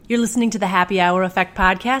You're listening to the Happy Hour Effect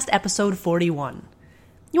Podcast, episode 41.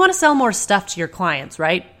 You want to sell more stuff to your clients,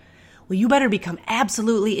 right? Well, you better become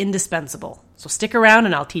absolutely indispensable. So stick around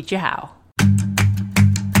and I'll teach you how.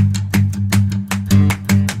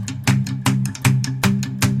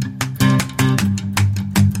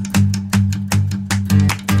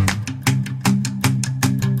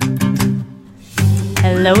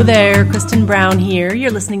 Hello there, Kristen Brown here.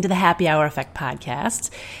 You're listening to the Happy Hour Effect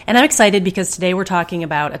Podcast. And I'm excited because today we're talking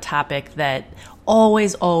about a topic that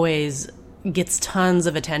always gets tons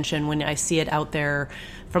of attention when I see it out there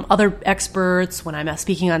from other experts. When I'm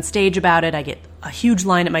speaking on stage about it, I get a huge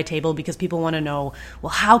line at my table because people want to know,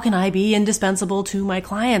 well, how can I be indispensable to my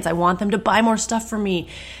clients? I want them to buy more stuff from me.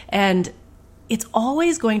 And it's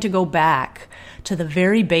always going to go back to the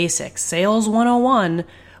very basics. Sales 101.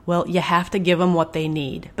 Well, you have to give them what they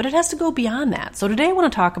need, but it has to go beyond that. So today I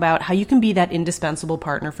want to talk about how you can be that indispensable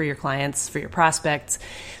partner for your clients, for your prospects,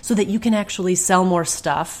 so that you can actually sell more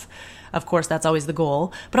stuff. Of course, that's always the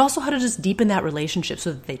goal, but also how to just deepen that relationship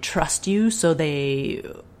so that they trust you, so they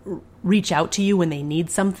reach out to you when they need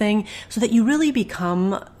something, so that you really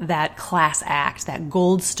become that class act, that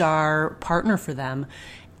gold star partner for them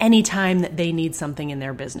anytime that they need something in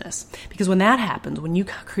their business. Because when that happens, when you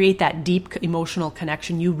create that deep emotional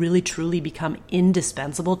connection, you really truly become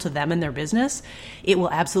indispensable to them and their business. It will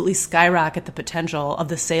absolutely skyrocket the potential of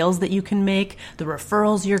the sales that you can make, the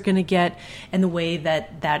referrals you're going to get, and the way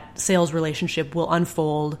that that sales relationship will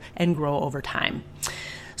unfold and grow over time.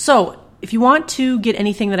 So if you want to get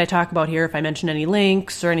anything that I talk about here, if I mention any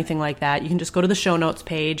links or anything like that, you can just go to the show notes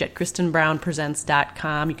page at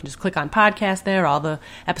KristenBrownPresents.com. You can just click on podcast there. All the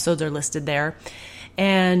episodes are listed there.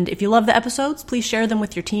 And if you love the episodes, please share them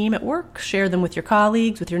with your team at work, share them with your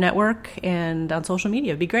colleagues, with your network, and on social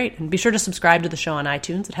media. It'd be great. And be sure to subscribe to the show on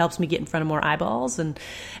iTunes. It helps me get in front of more eyeballs and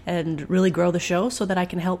really grow the show so that I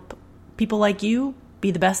can help people like you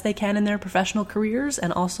be the best they can in their professional careers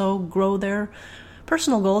and also grow their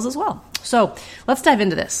personal goals as well. So let's dive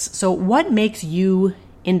into this. So what makes you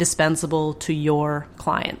indispensable to your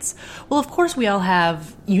clients? Well, of course, we all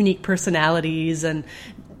have unique personalities and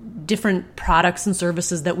different products and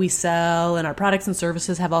services that we sell, and our products and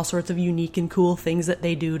services have all sorts of unique and cool things that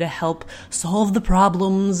they do to help solve the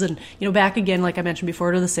problems. And, back again, like I mentioned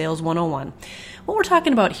before, to the Sales 101. What we're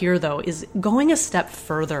talking about here, though, is going a step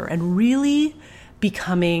further and really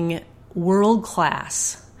becoming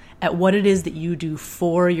world-class at what it is that you do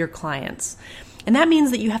for your clients. And that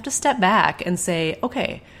means that you have to step back and say,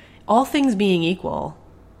 okay, all things being equal,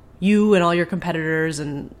 you and all your competitors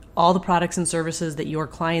and all the products and services that your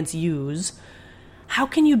clients use, how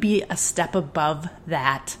can you be a step above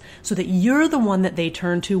that so that you're the one that they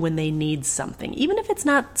turn to when they need something, even if it's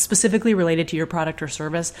not specifically related to your product or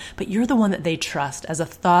service, but you're the one that they trust as a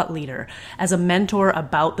thought leader, as a mentor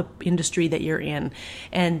about the industry that you're in,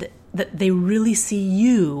 and that they really see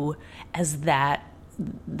you as that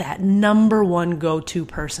number one go-to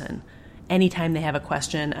person anytime they have a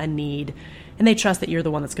question, a need, and they trust that you're the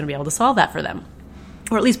one that's going to be able to solve that for them,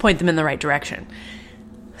 or at least point them in the right direction.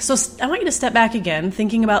 So I want you to step back again,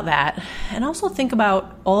 thinking about that, and also think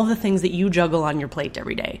about all of the things that you juggle on your plate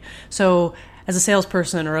every day. So as a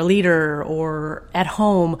salesperson or a leader or at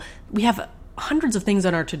home, we have hundreds of things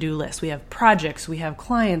on our to-do list. We have projects, we have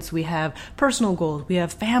clients, we have personal goals, we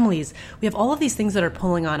have families, we have all of these things that are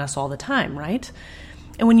pulling on us all the time, right?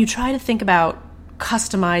 And when you try to think about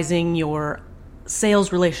customizing your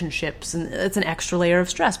sales relationships, and it's an extra layer of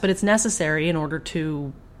stress, but it's necessary in order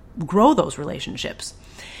to grow those relationships.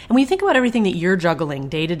 And when you think about everything that you're juggling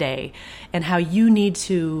day to day and how you need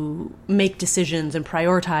to make decisions and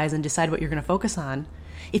prioritize and decide what you're going to focus on,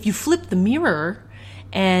 if you flip the mirror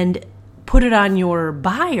and put it on your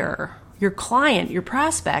buyer, your client, your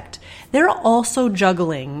prospect, they're also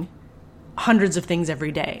juggling hundreds of things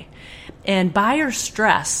every day. And buyer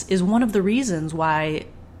stress is one of the reasons why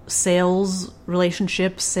sales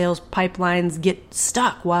relationships, sales pipelines get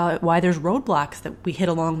stuck, why there's roadblocks that we hit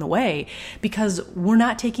along the way, because we're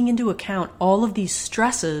not taking into account all of these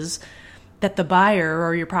stresses that the buyer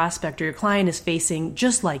or your prospect or your client is facing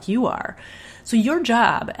just like you are. So your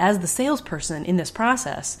job as the salesperson in this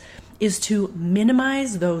process is to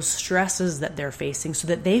minimize those stresses that they're facing so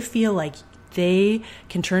that they feel like they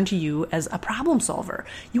can turn to you as a problem solver.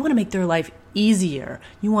 You want to make their life easier.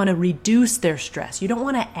 You want to reduce their stress. You don't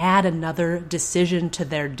want to add another decision to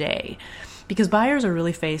their day, because buyers are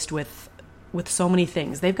really faced with so many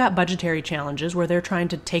things. They've got budgetary challenges where they're trying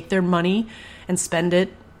to take their money and spend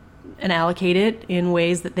it and allocate it in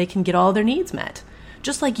ways that they can get all their needs met,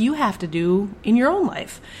 just like you have to do in your own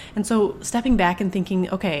life. And so stepping back and thinking,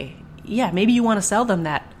 okay, yeah, maybe you want to sell them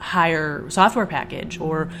that higher software package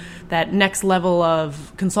or that next level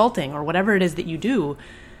of consulting or whatever it is that you do.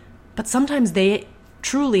 But sometimes they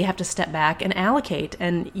truly have to step back and allocate,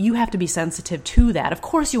 and you have to be sensitive to that. Of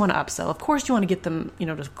course you want to upsell. Of course you want to get them,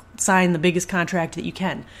 to sign the biggest contract that you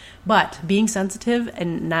can. But being sensitive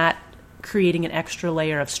and not creating an extra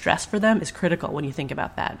layer of stress for them is critical when you think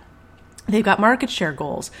about that. They've got market share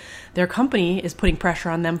goals. Their company is putting pressure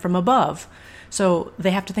on them from above. So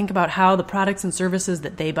they have to think about how the products and services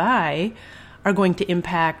that they buy are going to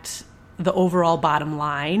impact the overall bottom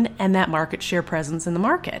line and that market share presence in the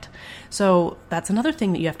market. So that's another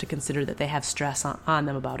thing that you have to consider, that they have stress on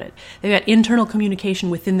them about it. They've got internal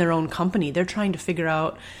communication within their own company. They're trying to figure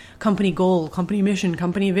out company goal, company mission,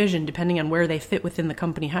 company vision, depending on where they fit within the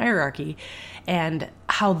company hierarchy and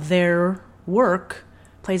how their work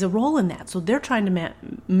plays a role in that. So they're trying to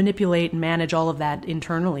manipulate and manage all of that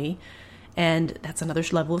internally. And that's another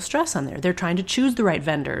level of stress on there. They're trying to choose the right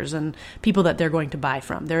vendors and people that they're going to buy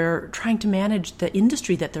from. They're trying to manage the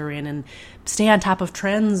industry that they're in and stay on top of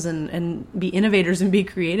trends and be innovators and be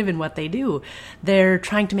creative in what they do. They're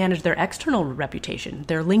trying to manage their external reputation,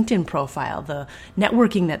 their LinkedIn profile, the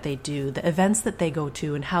networking that they do, the events that they go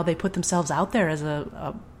to, and how they put themselves out there as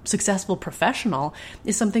a successful professional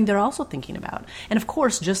is something they're also thinking about. And of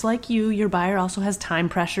course, just like you, your buyer also has time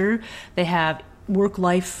pressure. They have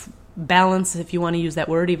work-life balance, if you want to use that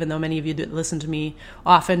word, even though many of you that listen to me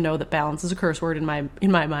often know that balance is a curse word in my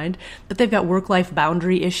mind. But they've got work-life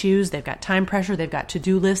boundary issues, they've got time pressure, they've got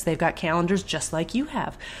to-do lists, they've got calendars just like you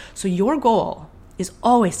have. So your goal is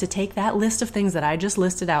always to take that list of things that I just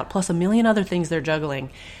listed out, plus a million other things they're juggling,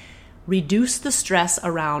 reduce the stress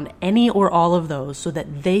around any or all of those so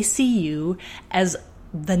that they see you as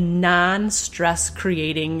the non-stress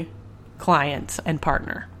creating client and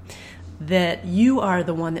partner. That you are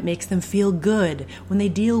the one that makes them feel good. When they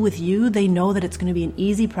deal with you, they know that it's going to be an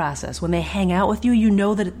easy process. When they hang out with you,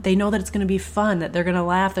 they know that it's going to be fun, that they're going to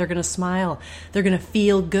laugh, they're going to smile, they're going to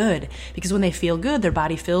feel good. Because when they feel good, their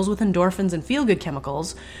body fills with endorphins and feel-good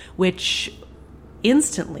chemicals, which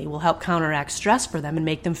instantly will help counteract stress for them and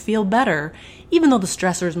make them feel better. Even though the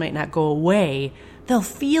stressors might not go away, they'll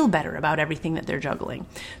feel better about everything that they're juggling.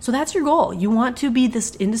 So that's your goal. You want to be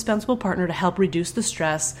this indispensable partner to help reduce the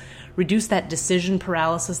stress, reduce that decision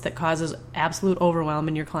paralysis that causes absolute overwhelm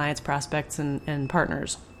in your clients, prospects, and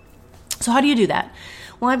partners. So how do you do that?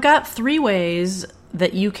 Well, I've got 3 ways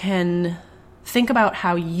that you can think about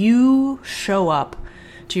how you show up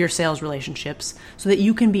to your sales relationships so that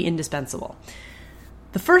you can be indispensable.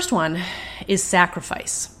 The first one is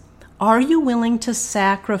sacrifice. Are you willing to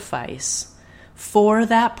sacrifice for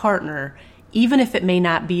that partner, even if it may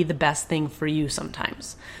not be the best thing for you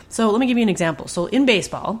sometimes? So let me give you an example. So in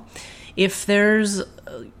baseball, if there's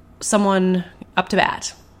someone up to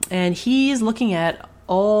bat and he's looking at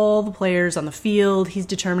all the players on the field, he's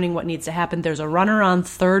determining what needs to happen, there's a runner on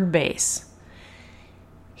third base,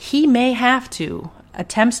 he may have to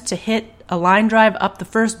attempt to hit a line drive up the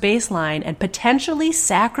first baseline and potentially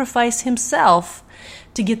sacrifice himself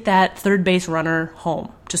to get that third base runner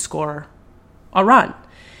home to score a run.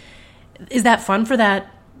 Is that fun for that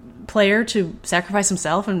player to sacrifice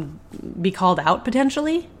himself and be called out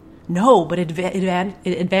potentially? No, but it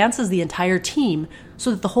advances the entire team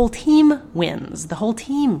so that the whole team wins. The whole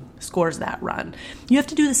team scores that run. You have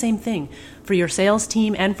to do the same thing for your sales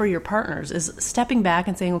team and for your partners, is stepping back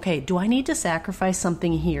and saying, okay, do I need to sacrifice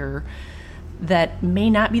something here that may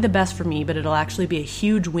not be the best for me, but it'll actually be a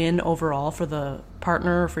huge win overall for the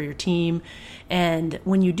partner, for your team. And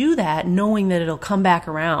when you do that, knowing that it'll come back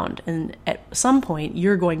around, and at some point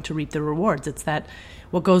you're going to reap the rewards. It's that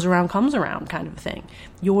what goes around comes around kind of thing.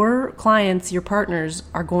 Your clients, your partners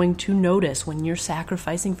are going to notice when you're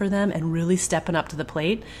sacrificing for them and really stepping up to the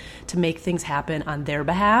plate to make things happen on their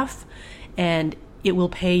behalf. And it will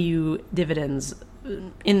pay you dividends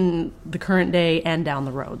in the current day and down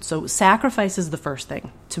the road. So sacrifice is the first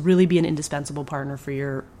thing to really be an indispensable partner for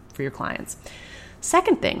your clients.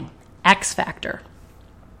 Second thing, X factor.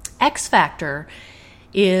 X factor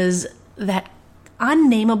is that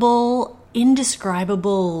unnameable,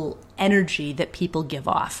 indescribable energy that people give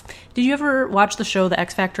off. Did you ever watch the show The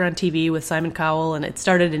X Factor on TV with Simon Cowell? And it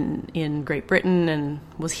started in Great Britain and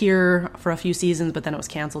was here for a few seasons, but then it was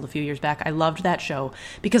canceled a few years back. I loved that show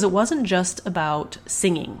because it wasn't just about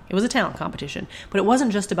singing. It was a talent competition, but it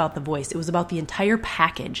wasn't just about the voice. It was about the entire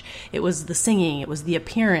package. It was the singing, it was the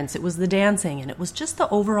appearance, it was the dancing, and it was just the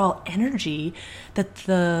overall energy that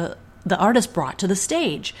the artist brought to the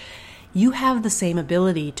stage. You have the same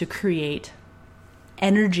ability to create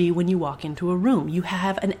energy when you walk into a room. You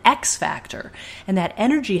have an X factor, and that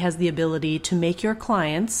energy has the ability to make your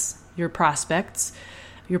clients, your prospects,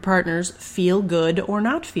 your partners, feel good or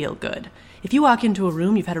not feel good. If you walk into a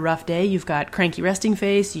room, you've had a rough day, you've got cranky resting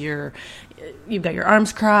face, you've got your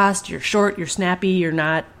arms crossed, you're short, you're snappy, you're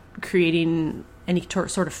not creating any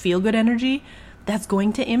sort of feel-good energy, that's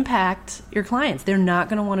going to impact your clients. They're not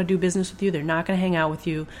going to want to do business with you. They're not going to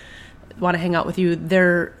want to hang out with you.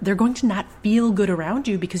 They're going to not feel good around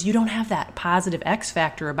you because you don't have that positive X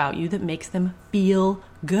factor about you that makes them feel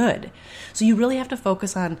good. So you really have to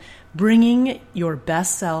focus on bringing your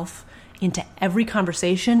best self into every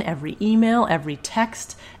conversation, every email, every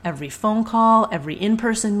text, every phone call, every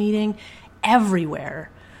in-person meeting,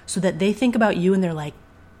 everywhere, so that they think about you and they're like,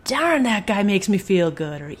 darn, that guy makes me feel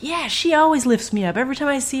good. Or, yeah, she always lifts me up every time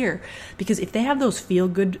I see her. Because if they have those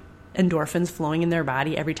feel-good endorphins flowing in their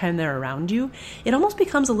body every time they're around you, it almost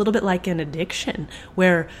becomes a little bit like an addiction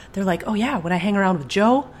where they're like, oh yeah, when I hang around with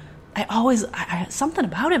Joe, I something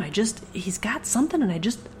about him. He's got something and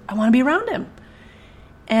I want to be around him.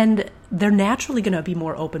 And they're naturally going to be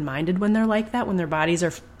more open-minded when they're like that, when their bodies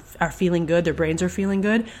are feeling good, their brains are feeling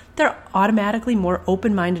good, they're automatically more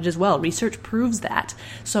open-minded as well. Research proves that.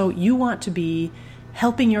 So you want to be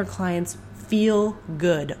helping your clients feel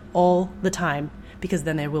good all the time, because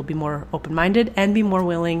then they will be more open-minded and be more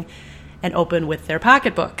willing and open with their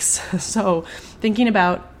pocketbooks. So thinking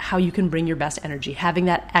about how you can bring your best energy, having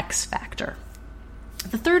that X factor.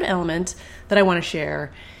 The third element that I want to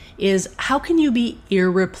share is how can you be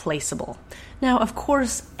irreplaceable? Now, of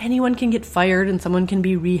course, anyone can get fired and someone can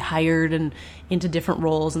be rehired and into different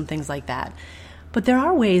roles and things like that. But there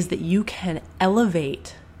are ways that you can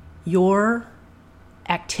elevate your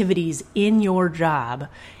activities in your job,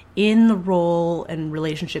 in the role and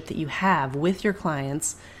relationship that you have with your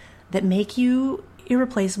clients, that make you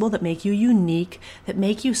irreplaceable, that make you unique, that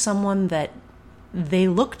make you someone that they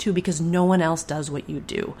look to because no one else does what you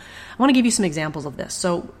do. I want to give you some examples of this.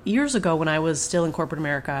 So years ago, when I was still in corporate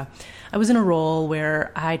America, I was in a role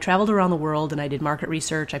where I traveled around the world and I did market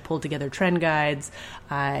research. I pulled together trend guides.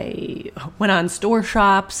 I went on store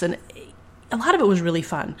shops, and a lot of it was really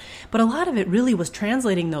fun. But a lot of it really was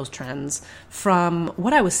translating those trends from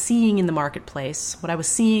what I was seeing in the marketplace, what I was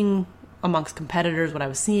seeing amongst competitors, what I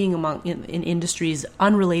was seeing in industries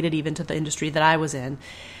unrelated even to the industry that I was in,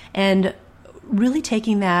 and really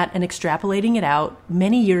taking that and extrapolating it out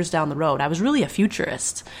many years down the road. I was really a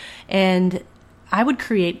futurist, and I would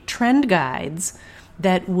create trend guides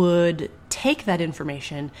that would take that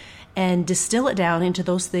information and distill it down into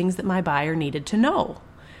those things that my buyer needed to know.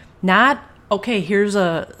 Not, okay, here's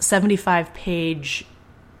a 75-page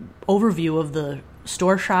overview of the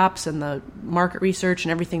store shops and the market research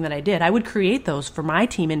and everything that I did. I would create those for my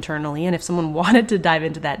team internally, and if someone wanted to dive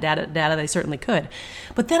into that data, they certainly could.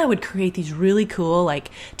 But then I would create these really cool,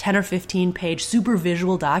 like 10 or 15-page super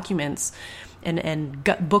visual documents and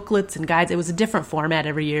booklets and guides. It was a different format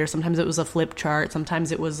every year. Sometimes it was a flip chart.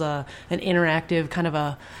 Sometimes it was an interactive kind of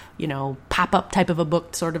a, pop-up type of a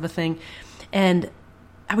book sort of a thing. And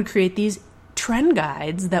I would create these trend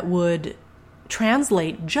guides that would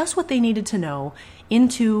translate just what they needed to know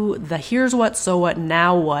into the here's what, so what,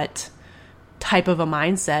 now what type of a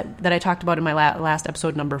mindset that I talked about in my last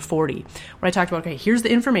episode, number 40, where I talked about, okay, here's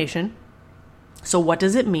the information. So what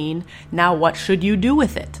does it mean? Now what should you do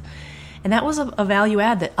with it? And that was a value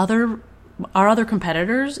add that our other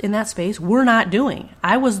competitors in that space were not doing.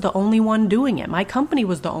 I was the only one doing it. My company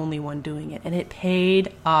was the only one doing it, and it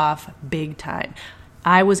paid off big time.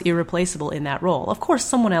 I was irreplaceable in that role. Of course,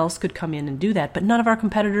 someone else could come in and do that, but none of our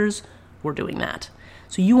competitors were doing that.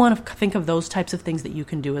 So you want to think of those types of things that you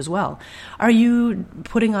can do as well. Are you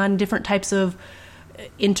putting on different types of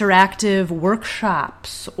interactive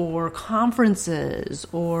workshops or conferences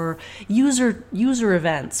or user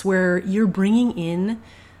events where you're bringing in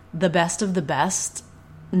the best of the best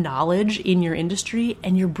knowledge in your industry,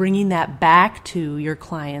 and you're bringing that back to your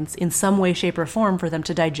clients in some way, shape, or form for them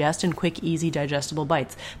to digest in quick, easy, digestible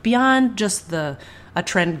bites, beyond just a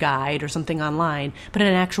trend guide or something online, but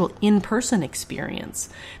an actual in-person experience,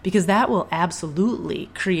 because that will absolutely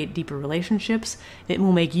create deeper relationships. It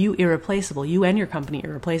will make you irreplaceable, you and your company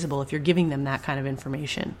irreplaceable, if you're giving them that kind of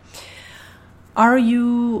information. Are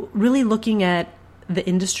you really looking at the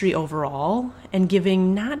industry overall and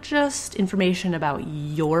giving not just information about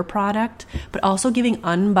your product, but also giving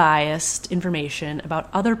unbiased information about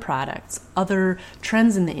other products, other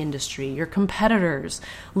trends in the industry, your competitors,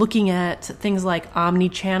 looking at things like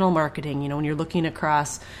omni-channel marketing, when you're looking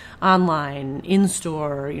across online,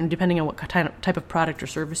 in-store, depending on what type of product or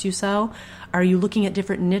service you sell? Are you looking at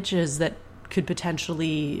different niches that could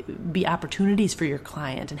potentially be opportunities for your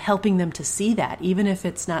client and helping them to see that, even if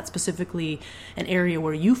it's not specifically an area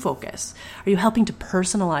where you focus? Are you helping to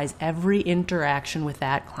personalize every interaction with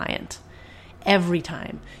that client? Every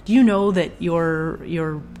time. Do you know that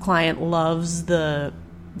your client loves the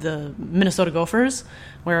Minnesota Gophers,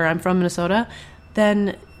 where I'm from, Minnesota?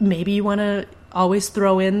 Then maybe you want to always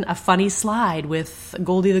throw in a funny slide with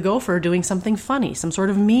Goldie the Gopher doing something funny, some sort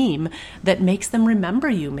of meme that makes them remember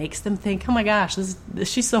you, makes them think, oh my gosh,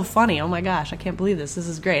 she's so funny. Oh my gosh, I can't believe this. This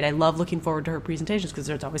is great. I love looking forward to her presentations because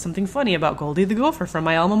there's always something funny about Goldie the Gopher from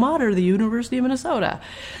my alma mater, the University of Minnesota.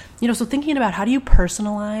 So thinking about how do you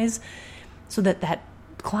personalize so that that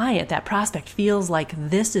client, that prospect feels like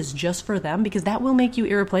this is just for them, because that will make you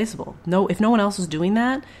irreplaceable. If no one else is doing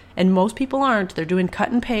that, and most people aren't, they're doing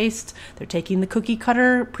cut and paste, they're taking the cookie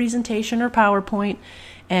cutter presentation or PowerPoint,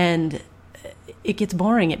 and it gets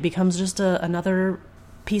boring. It becomes just another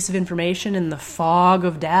piece of information in the fog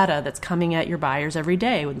of data that's coming at your buyers every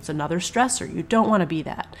day. It's another stressor. You don't want to be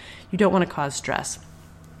that. You don't want to cause stress.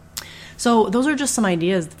 So those are just some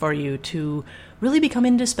ideas for you to really become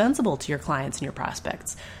indispensable to your clients and your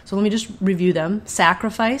prospects. So let me just review them.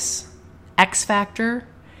 Sacrifice, X factor,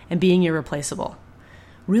 and being irreplaceable.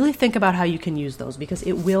 Really think about how you can use those, because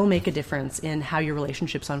it will make a difference in how your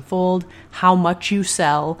relationships unfold, how much you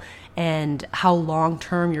sell, and how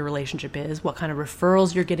long-term your relationship is, what kind of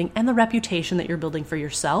referrals you're getting, and the reputation that you're building for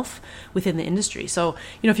yourself within the industry. So,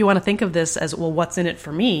 if you want to think of this as, well, what's in it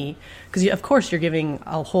for me? Because, of course, you're giving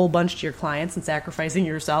a whole bunch to your clients and sacrificing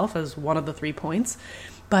yourself as one of the 3 points.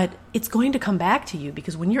 But it's going to come back to you,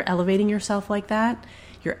 because when you're elevating yourself like that,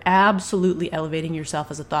 you're absolutely elevating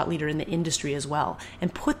yourself as a thought leader in the industry as well.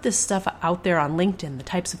 And put this stuff out there on LinkedIn, the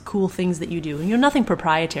types of cool things that you do. And nothing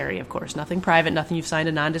proprietary, of course, nothing private, nothing you've signed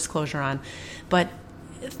a non-disclosure on, but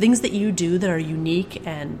things that you do that are unique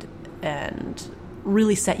and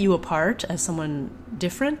really set you apart as someone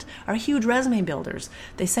different are huge resume builders.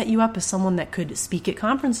 They set you up as someone that could speak at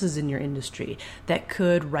conferences in your industry, that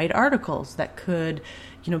could write articles, that could,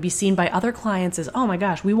 be seen by other clients as, oh my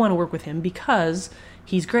gosh, we want to work with him because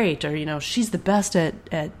he's great, or, she's the best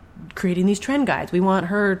at creating these trend guides. We want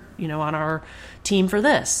her, on our team for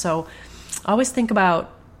this. So always think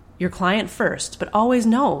about your client first, but always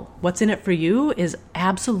know what's in it for you is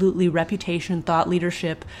absolutely reputation, thought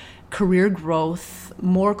leadership, career growth,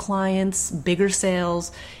 more clients, bigger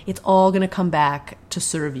sales. It's all going to come back to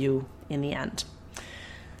serve you in the end.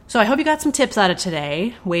 So I hope you got some tips out of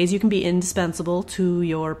today, ways you can be indispensable to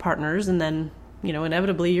your partners, and then,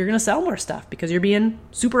 inevitably you're going to sell more stuff because you're being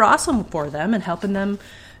super awesome for them and helping them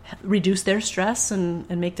reduce their stress and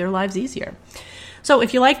make their lives easier. So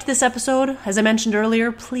if you liked this episode, as I mentioned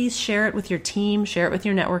earlier, please share it with your team, share it with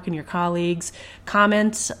your network and your colleagues,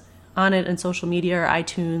 comment on it on social media or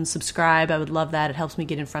iTunes, subscribe. I would love that. It helps me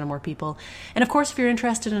get in front of more people. And of course, if you're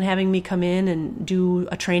interested in having me come in and do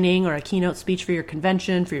a training or a keynote speech for your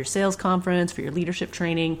convention, for your sales conference, for your leadership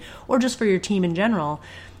training, or just for your team in general,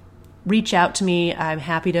 reach out to me. I'm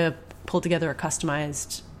happy to pull together a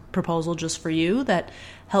customized proposal just for you that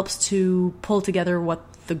helps to pull together what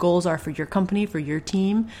the goals are for your company, for your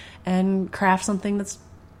team, and craft something that's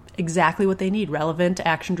exactly what they need, relevant,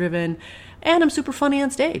 action-driven, and I'm super funny on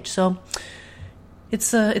stage. So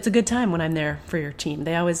it's a good time when I'm there for your team.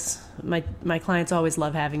 They always, my clients always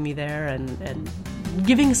love having me there and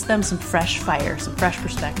giving them some fresh fire, some fresh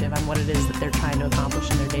perspective on what it is that they're trying to accomplish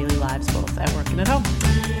in their daily lives, both at work and at home.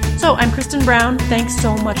 So I'm Kristen Brown. Thanks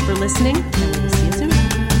so much for listening, and we'll see you soon.